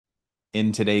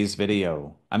In today's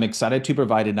video, I'm excited to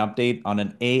provide an update on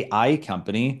an AI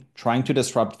company trying to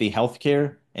disrupt the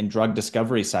healthcare and drug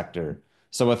discovery sector.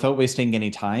 So without wasting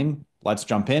any time, let's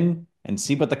jump in and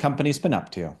see what the company's been up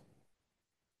to.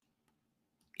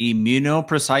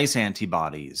 Immunoprecise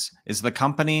Antibodies is the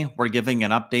company we're giving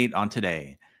an update on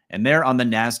today, and they're on the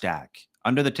NASDAQ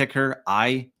under the ticker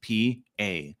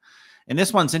IPA. And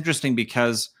this one's interesting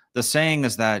because the saying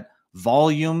is that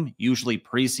volume usually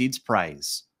precedes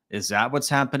price. Is that what's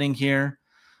happening here?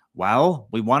 Well,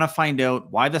 we want to find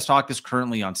out why the stock is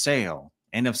currently on sale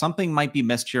and if something might be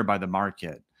missed here by the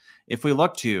market. If we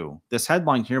look to this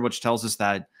headline here, which tells us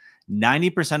that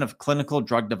 90% of clinical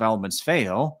drug developments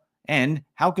fail, and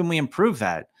how can we improve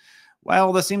that?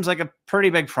 Well, this seems like a pretty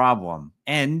big problem.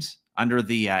 And under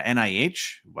the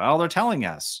NIH, well, they're telling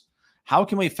us. How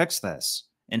can we fix this?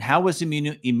 And how is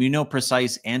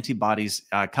Immunoprecise Antibodies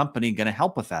company going to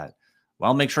help with that?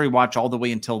 Well, make sure you watch all the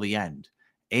way until the end.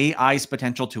 AI's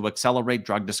potential to accelerate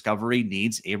drug discovery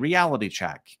needs a reality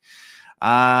check.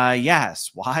 Yes.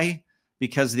 Why?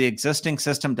 Because the existing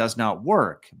system does not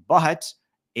work, but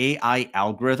AI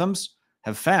algorithms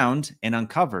have found and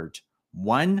uncovered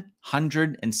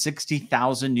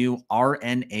 160,000 new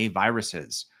RNA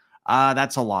viruses.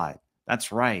 That's a lot.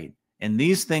 That's right. And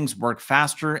these things work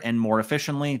faster and more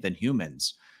efficiently than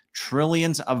humans.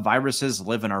 Trillions of viruses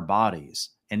live in our bodies,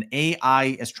 and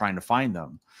AI is trying to find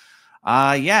them.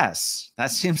 Yes,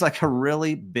 that seems like a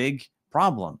really big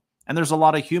problem. And there's a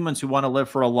lot of humans who want to live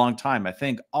for a long time. I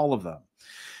think all of them.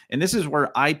 And this is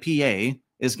where IPA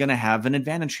is going to have an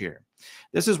advantage here.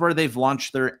 This is where they've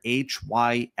launched their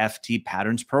HYFT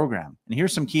patterns program. And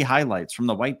here's some key highlights from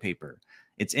the white paper.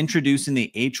 It's introducing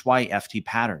the HYFT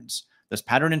patterns. This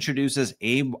pattern introduces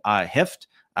HIFT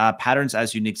patterns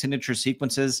as unique signature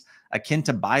sequences akin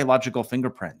to biological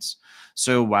fingerprints.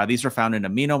 So these are found in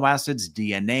amino acids,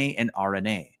 DNA, and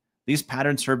RNA. These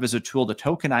patterns serve as a tool to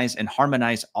tokenize and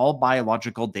harmonize all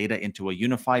biological data into a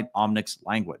unified omics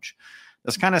language.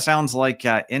 This kind of sounds like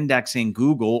indexing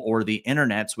Google or the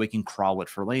internet so we can crawl it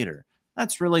for later.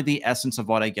 That's really the essence of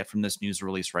what I get from this news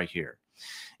release right here.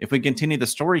 If we continue the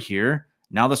story here,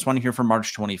 now this one here from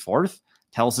March 24th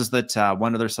tells us that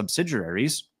one of their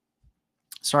subsidiaries,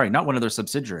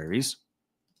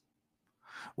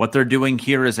 what they're doing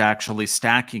here is actually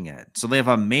stacking it. So they have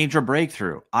a major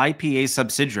breakthrough. IPA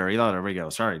subsidiary. Oh, there we go.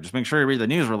 Sorry. Just make sure you read the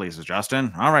news releases,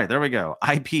 Justin. All right, there we go.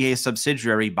 IPA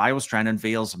subsidiary BioStrand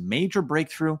unveils major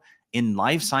breakthrough in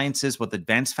life sciences with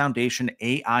advanced foundation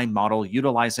AI model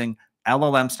utilizing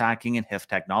LLM stacking and HIF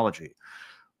technology.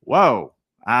 Whoa.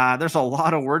 There's a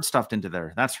lot of word stuffed into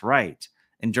there. That's right.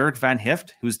 And Dirk Van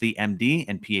Hift, who's the MD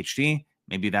and PhD,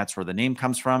 maybe that's where the name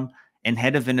comes from, and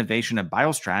head of innovation at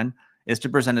BioStrand, is to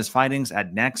present his findings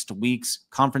at next week's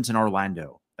conference in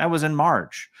Orlando. That was in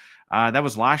March. That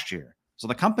was last year. So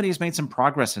the company's made some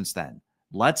progress since then.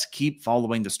 Let's keep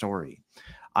following the story.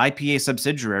 IPA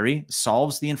subsidiary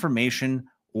solves the information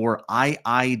or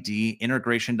IID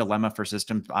integration dilemma for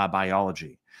system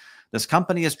biology. This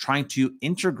company is trying to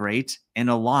integrate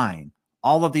and align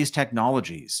all of these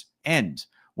technologies, and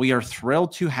we are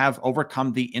thrilled to have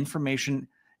overcome the information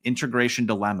integration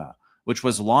dilemma, which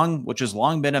has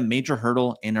long been a major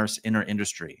hurdle in our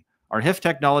industry. Our HIF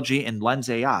technology and Lens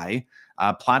AI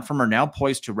platform are now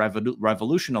poised to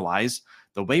revolutionize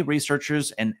the way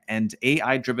researchers and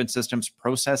AI-driven systems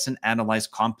process and analyze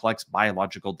complex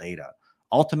biological data,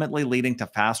 ultimately leading to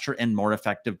faster and more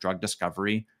effective drug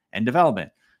discovery and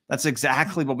development. That's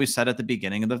exactly what we said at the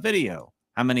beginning of the video.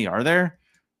 How many are there?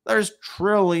 There's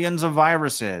trillions of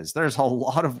viruses. There's a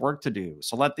lot of work to do.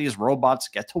 So let these robots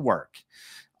get to work.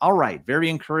 All right,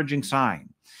 very encouraging sign.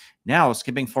 Now,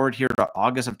 skipping forward here to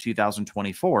August of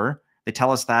 2024, they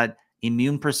tell us that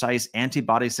Immunoprecise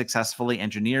Antibodies successfully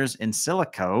engineers in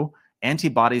silico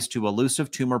antibodies to elusive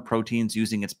tumor proteins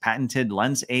using its patented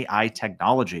Lens AI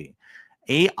technology.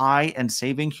 AI and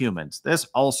saving humans. This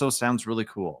also sounds really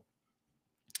cool.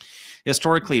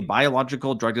 Historically,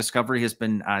 biological drug discovery has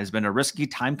been a risky,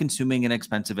 time-consuming, and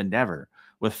expensive endeavor,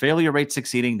 with failure rates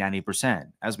exceeding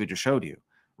 90%, as we just showed you.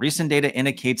 Recent data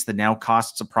indicates that now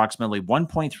costs approximately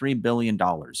 $1.3 billion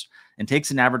and takes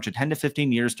an average of 10 to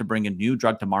 15 years to bring a new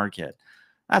drug to market.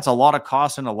 That's a lot of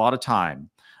cost and a lot of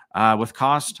time, with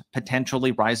cost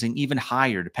potentially rising even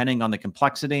higher depending on the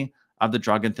complexity of the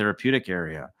drug and therapeutic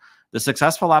area. The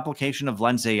successful application of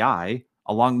Lens AI,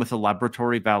 along with the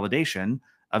laboratory validation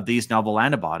of these novel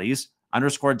antibodies,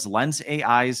 underscores Lens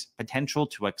AI's potential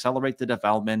to accelerate the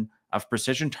development of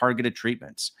precision-targeted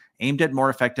treatments aimed at more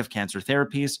effective cancer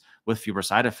therapies with fewer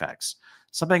side effects,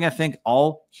 something I think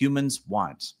all humans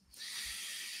want.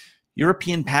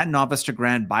 European Patent Office to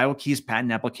grant BioKey's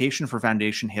patent application for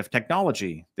Foundation HIF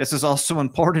technology. This is also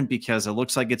important because it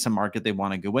looks like it's a market they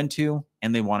want to go into,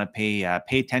 and they want to pay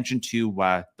attention to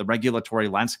the regulatory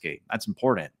landscape. That's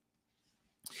important.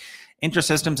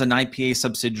 InterSystems, an IPA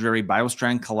subsidiary,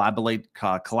 BioStrand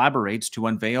collaborates to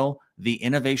unveil the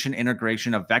innovation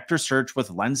integration of vector search with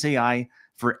Lens AI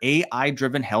for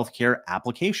AI-driven healthcare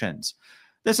applications.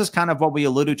 This is kind of what we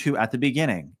alluded to at the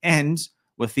beginning. And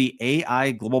with the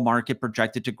AI global market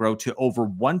projected to grow to over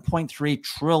 $1.3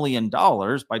 trillion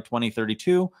by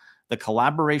 2032, the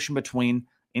collaboration between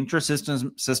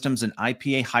InterSystems and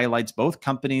IPA highlights both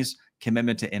companies'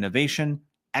 commitment to innovation,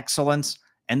 excellence,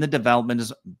 and the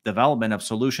development of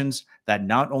solutions that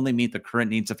not only meet the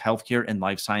current needs of healthcare and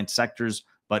life science sectors,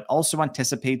 but also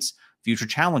anticipates future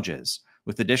challenges,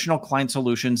 with additional client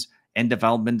solutions and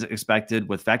development expected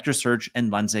with vector search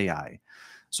and Lens AI.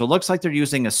 So it looks like they're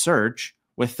using a search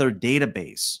with their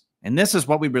database. And this is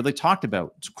what we really talked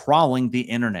about. It's crawling the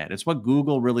internet. It's what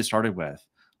Google really started with.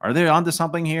 Are they onto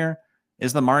something here?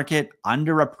 Is the market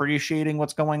underappreciating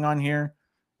what's going on here?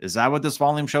 Is that what this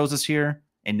volume shows us here?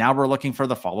 And now we're looking for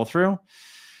the follow through?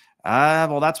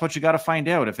 Well, that's what you got to find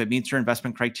out if it meets your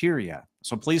investment criteria.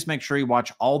 So please make sure you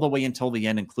watch all the way until the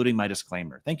end, including my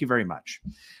disclaimer. Thank you very much.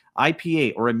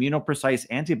 IPA, or Immunoprecise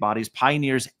Antibodies,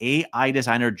 pioneers AI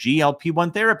designer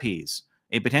GLP-1 therapies,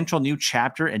 a potential new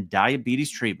chapter in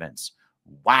diabetes treatments.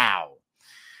 Wow.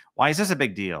 Why is this a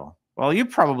big deal? Well, you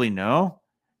probably know.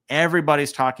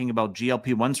 Everybody's talking about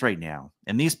GLP-1s right now.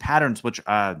 And these patterns, which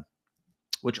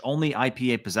only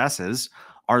IPA possesses,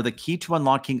 are the key to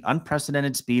unlocking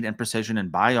unprecedented speed and precision in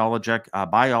biologics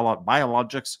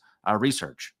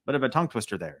research. Bit of a tongue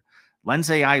twister there. Lens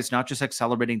AI is not just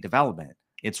accelerating development,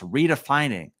 it's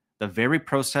redefining the very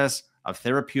process of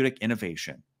therapeutic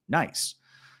innovation. Nice.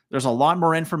 There's a lot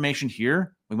more information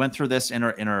here. We went through this in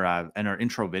our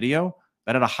intro video,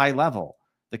 but at a high level,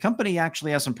 the company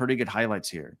actually has some pretty good highlights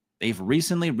here. They've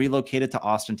recently relocated to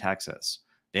Austin, Texas.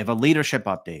 They have a leadership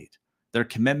update, their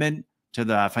commitment to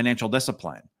the financial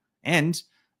discipline, and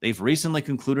they've recently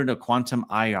concluded a quantum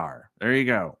IR. There you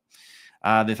go.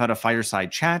 They've had a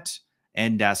fireside chat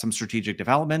and some strategic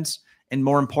developments. And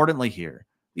more importantly here,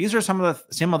 these are some of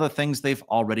the things they've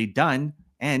already done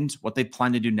and what they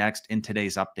plan to do next in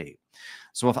today's update.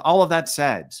 So with all of that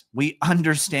said, we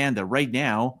understand that right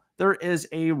now there is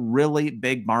a really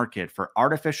big market for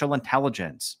artificial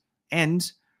intelligence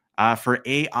and for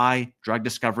AI drug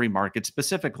discovery market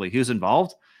specifically. Who's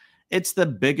involved? It's the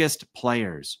biggest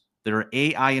players. There are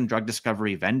AI and drug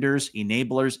discovery vendors,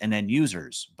 enablers, and end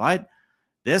users. But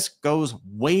this goes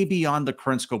way beyond the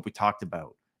current scope we talked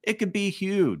about. It could be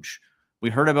huge. We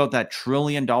heard about that $1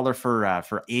 trillion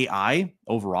for AI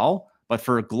overall, but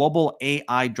for global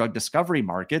AI drug discovery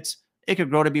markets, it could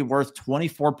grow to be worth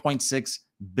 $24.6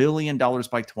 billion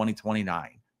by 2029.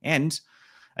 And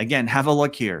again, have a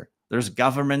look here. There's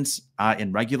governments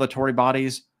and regulatory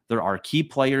bodies. There are key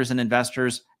players and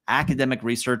investors, academic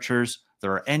researchers.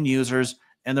 There are end users,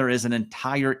 and there is an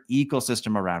entire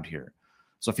ecosystem around here.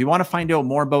 So if you want to find out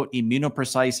more about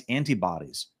Immunoprecise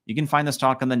Antibodies, you can find this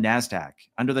talk on the NASDAQ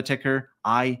under the ticker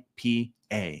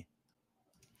IPA.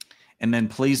 And then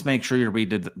please make sure you read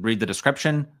the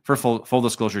description for full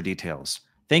disclosure details.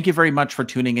 Thank you very much for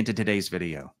tuning into today's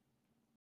video.